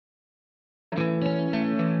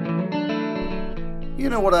You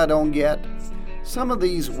know what I don't get? Some of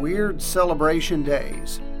these weird celebration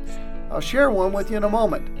days. I'll share one with you in a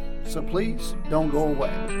moment, so please don't go away.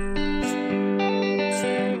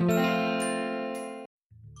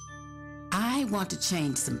 I want to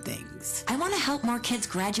change some things. I want to help more kids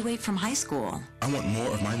graduate from high school. I want more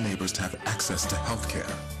of my neighbors to have access to health care.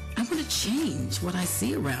 I want to change what I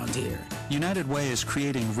see around here. United Way is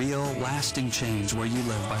creating real, lasting change where you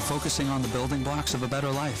live by focusing on the building blocks of a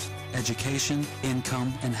better life: education,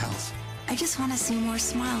 income, and health. I just want to see more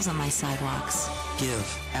smiles on my sidewalks.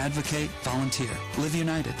 Give, advocate, volunteer. Live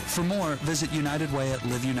United. For more, visit United Way at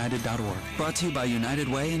liveunited.org. Brought to you by United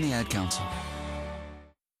Way and the Ad Council.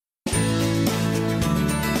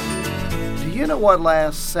 Do you know what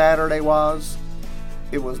last Saturday was?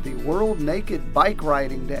 It was the World Naked Bike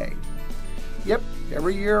Riding Day. Yep,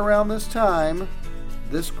 every year around this time,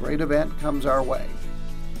 this great event comes our way.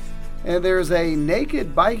 And there's a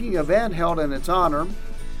naked biking event held in its honor.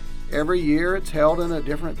 Every year it's held in a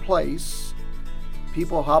different place.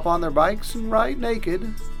 People hop on their bikes and ride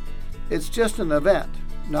naked. It's just an event,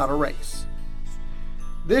 not a race.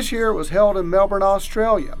 This year it was held in Melbourne,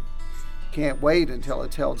 Australia. Can't wait until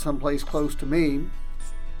it's held someplace close to me.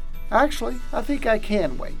 Actually, I think I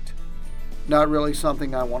can wait. Not really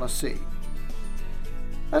something I want to see.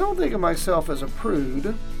 I don't think of myself as a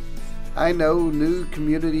prude. I know new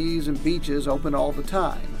communities and beaches open all the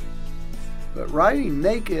time. But riding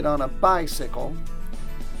naked on a bicycle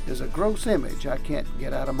is a gross image I can't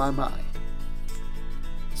get out of my mind.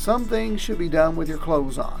 Some things should be done with your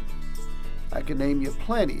clothes on. I could name you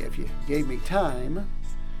plenty if you gave me time.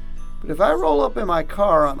 But if I roll up in my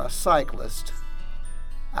car on a cyclist,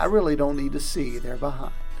 I really don't need to see their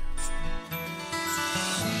behind.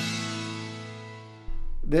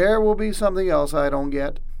 There will be something else I don't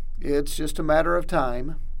get. It's just a matter of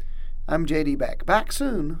time. I'm JD Beck. Back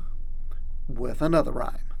soon with another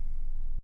rhyme.